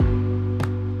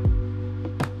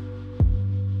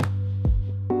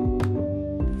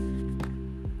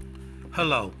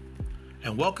Hello,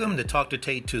 and welcome to Talk to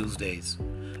Tate Tuesdays.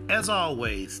 As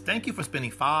always, thank you for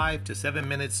spending 5 to 7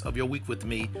 minutes of your week with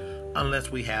me,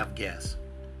 unless we have guests.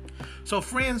 So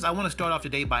friends, I want to start off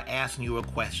today by asking you a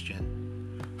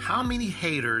question. How many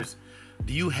haters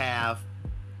do you have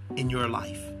in your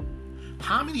life?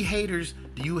 How many haters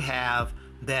do you have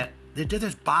that they're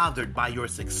just bothered by your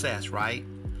success, right?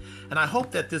 And I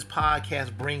hope that this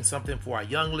podcast brings something for our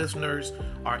young listeners,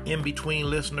 our in-between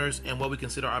listeners, and what we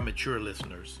consider our mature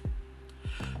listeners.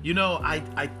 You know,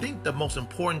 I think the most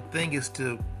important thing is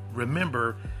to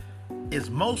remember is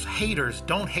most haters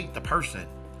don't hate the person.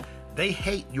 They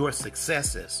hate your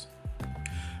successes.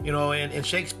 You know, in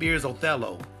Shakespeare's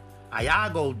Othello,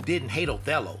 Iago didn't hate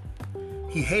Othello.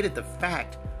 He hated the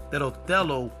fact that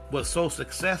Othello was so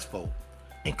successful,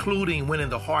 including winning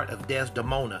the heart of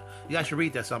Desdemona. You guys should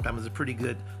read that sometime. It's a pretty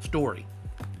good story.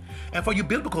 And for you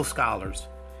biblical scholars,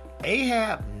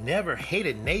 Ahab never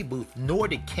hated Naboth, nor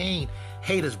did Cain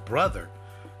hate his brother.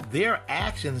 Their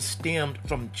actions stemmed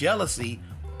from jealousy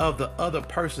of the other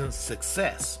person's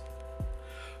success.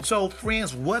 So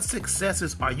friends, what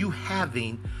successes are you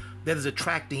having that is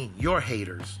attracting your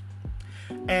haters?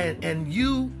 And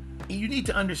you need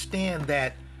to understand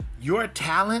that your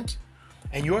talent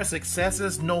and your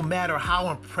successes, no matter how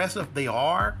impressive they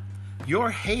are,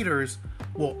 your haters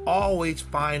will always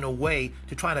find a way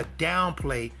to try to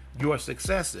downplay your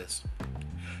successes.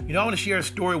 You know, I want to share a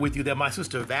story with you that my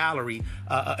sister Valerie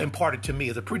imparted to me.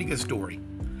 It's a pretty good story.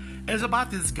 And it's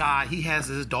about this guy. He has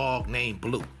this dog named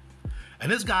Blue.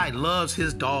 And this guy loves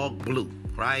his dog Blue,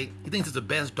 right? He thinks it's the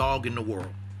best dog in the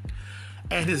world.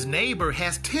 And his neighbor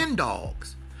has 10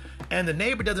 dogs. And the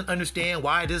neighbor doesn't understand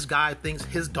why this guy thinks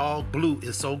his dog Blue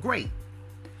is so great.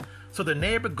 So the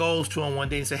neighbor goes to him one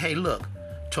day and says, hey, look,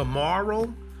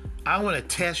 tomorrow I want to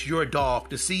test your dog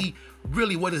to see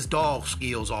really what his dog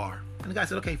skills are. And the guy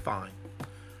said, okay, fine.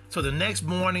 So the next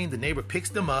morning, the neighbor picks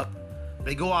them up.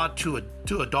 They go out to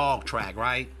a dog track,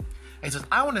 right? And he says,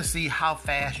 I want to see how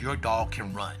fast your dog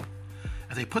can run.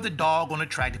 As they put the dog on the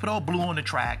track, they put old Blue on the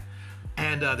track,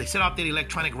 and they set off the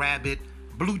electronic rabbit.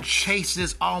 Blue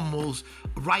chases almost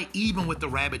right even with the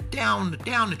rabbit down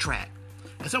the track.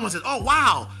 And someone says, oh,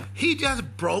 wow, he just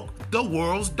broke the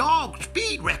world's dog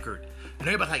speed record. And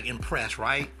everybody's like impressed,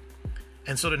 right?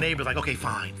 And so the neighbor's like, okay,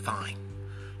 fine.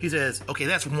 He says, okay,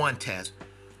 that's one test.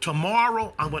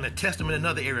 Tomorrow, I'm going to test him in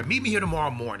another area. Meet me here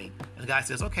tomorrow morning. And the guy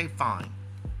says, okay, fine.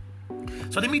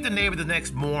 So they meet the neighbor the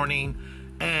next morning,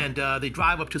 and they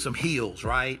drive up to some hills,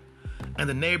 right? And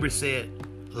the neighbor said,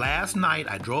 last night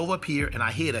I drove up here and I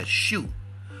hit a shoe.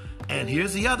 And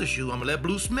here's the other shoe. I'm going to let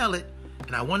Blue smell it.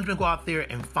 And I want him to go out there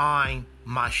and find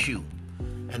my shoe.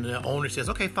 And the owner says,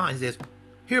 okay, fine. He says,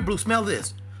 here, Blue, smell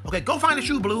this. Okay, go find the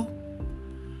shoe, Blue.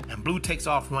 And Blue takes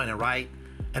off running, right?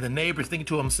 And the neighbor's thinking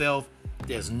to himself,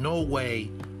 there's no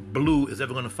way Blue is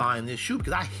ever going to find this shoe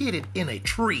because I hid it in a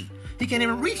tree. He can't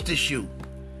even reach the shoe.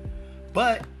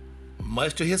 But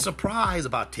much to his surprise,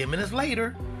 about 10 minutes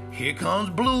later, here comes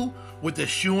Blue with the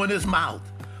shoe in his mouth.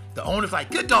 The owner's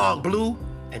like, good dog, Blue.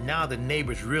 And now the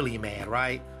neighbor's really mad,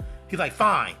 right? He's like,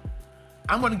 fine.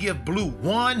 I'm going to give Blue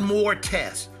one more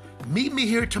test. Meet me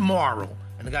here tomorrow.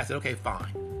 And the guy said, okay,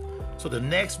 fine. So the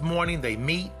next morning they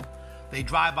meet. They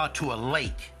drive out to a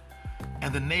lake.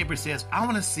 And the neighbor says, I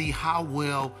want to see how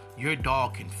well your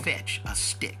dog can fetch a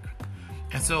stick.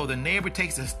 And so the neighbor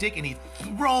takes a stick and he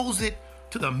throws it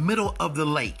to the middle of the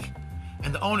lake.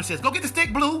 And the owner says, go get the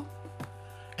stick, Blue.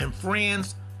 And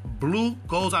friends, Blue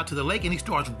goes out to the lake and he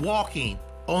starts walking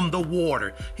on the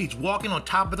water. He's walking on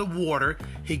top of the water.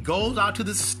 He goes out to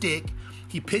the stick.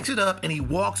 He picks it up and he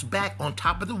walks back on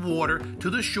top of the water to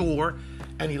the shore.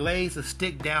 And he lays the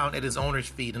stick down at his owner's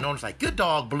feet. And the owner's like, good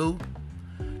dog, Blue.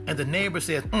 And the neighbor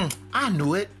says, I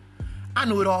knew it. I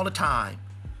knew it all the time.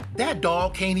 That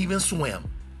dog can't even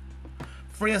swim.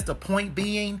 Friends, the point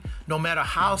being, no matter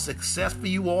how successful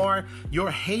you are, your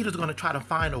haters are going to try to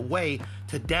find a way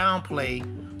to downplay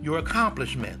your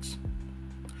accomplishments.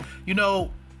 You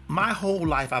know, my whole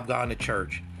life I've gone to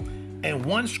church. And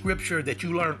one scripture that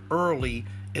you learn early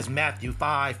is Matthew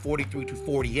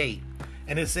 5:43-48.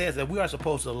 And it says that we are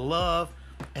supposed to love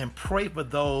and pray for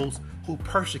those who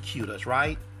persecute us,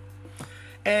 right?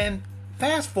 And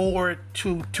fast forward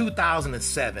to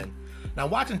 2007. Now,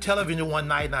 watching television one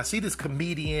night, and I see this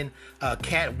comedian,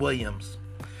 Cat Williams.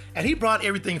 And he brought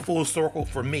everything full circle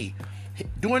for me.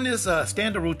 During this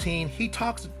stand-up routine, he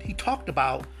talked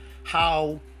about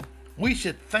how we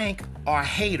should thank our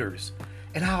haters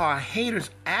and how our haters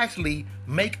actually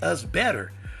make us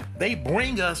better. They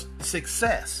bring us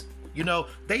success. You know,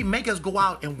 they make us go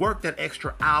out and work that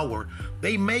extra hour.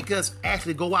 They make us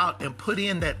actually go out and put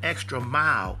in that extra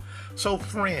mile. So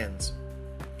friends,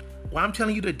 what I'm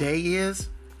telling you today is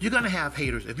you're going to have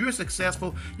haters. If you're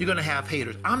successful, you're going to have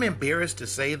haters. I'm embarrassed to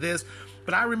say this,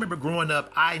 but I remember growing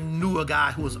up, I knew a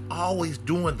guy who was always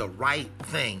doing the right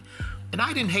thing. And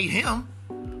I didn't hate him,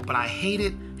 but I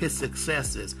hated his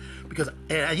successes because,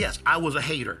 yes, I was a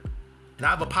hater. And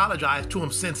I've apologized to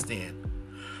him since then.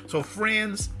 So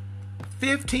friends,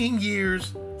 15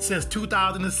 years since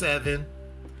 2007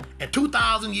 and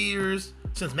 2,000 years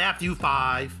since Matthew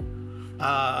 5,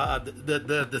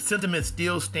 the sentiment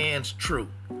still stands true.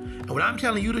 And what I'm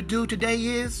telling you to do today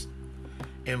is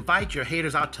invite your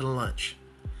haters out to lunch.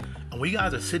 And when you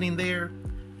guys are sitting there,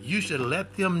 you should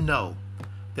let them know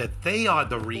that they are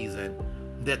the reason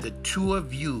that the two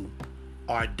of you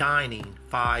are dining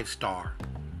 5-star.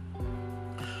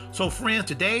 So friends,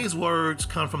 today's words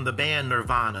come from the band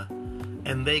Nirvana,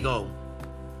 and they go,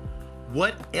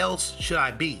 "What else should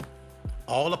I be?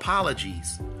 All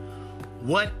apologies.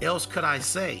 What else could I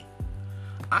say?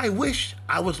 I wish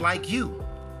I was like you,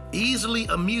 easily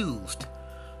amused.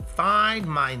 Find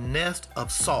my nest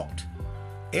of salt.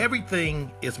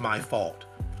 Everything is my fault.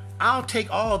 I'll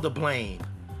take all the blame.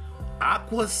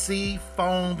 Aqua sea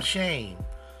foam shame.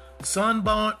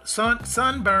 Sunburn,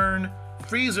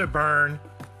 freezer burn,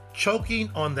 choking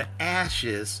on the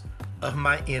ashes of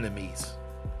my enemies."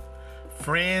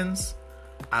 Friends,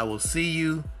 I will see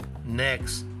you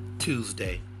next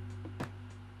Tuesday.